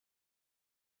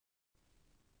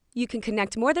You can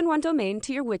connect more than one domain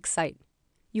to your Wix site.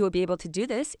 You will be able to do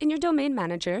this in your domain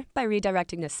manager by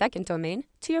redirecting the second domain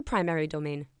to your primary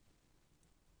domain.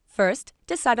 First,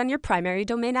 decide on your primary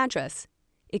domain address.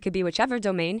 It could be whichever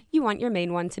domain you want your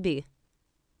main one to be.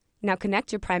 Now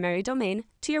connect your primary domain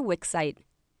to your Wix site.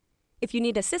 If you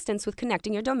need assistance with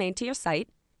connecting your domain to your site,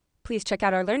 please check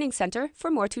out our Learning Center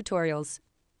for more tutorials.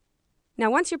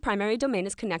 Now once your primary domain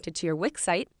is connected to your Wix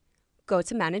site, go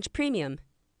to Manage Premium.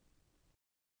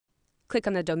 Click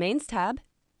on the Domains tab,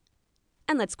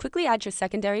 and let's quickly add your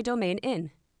secondary domain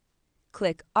in.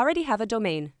 Click Already Have a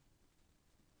Domain.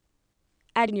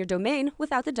 Add in your domain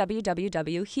without the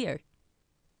www here.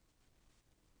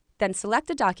 Then select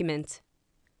the document,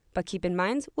 but keep in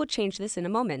mind we'll change this in a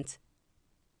moment.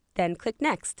 Then click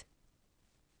Next.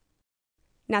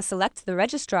 Now select the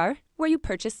registrar where you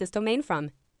purchased this domain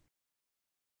from,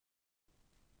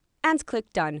 and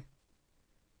click Done.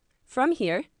 From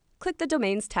here, click the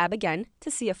Domains tab again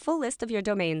to see a full list of your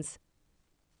domains.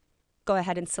 Go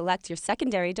ahead and select your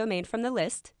secondary domain from the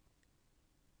list.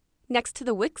 Next to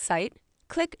the Wix site,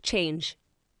 click Change.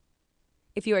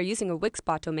 If you are using a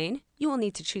Wixbot domain, you will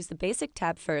need to choose the Basic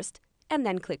tab first and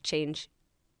then click Change.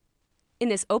 In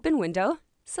this open window,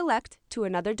 select to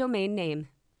another domain name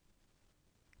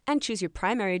and choose your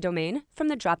primary domain from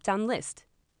the drop-down list.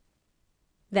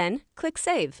 Then click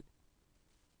Save.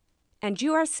 And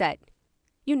you are set.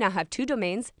 You now have two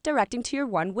domains directing to your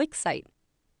one Wix site.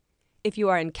 If you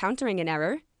are encountering an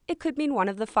error, it could mean one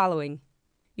of the following.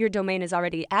 Your domain is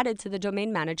already added to the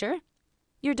domain manager,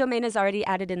 your domain is already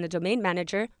added in the domain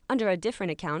manager under a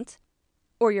different account,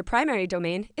 or your primary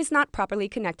domain is not properly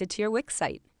connected to your Wix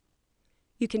site.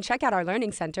 You can check out our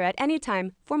Learning Center at any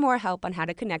time for more help on how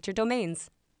to connect your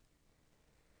domains.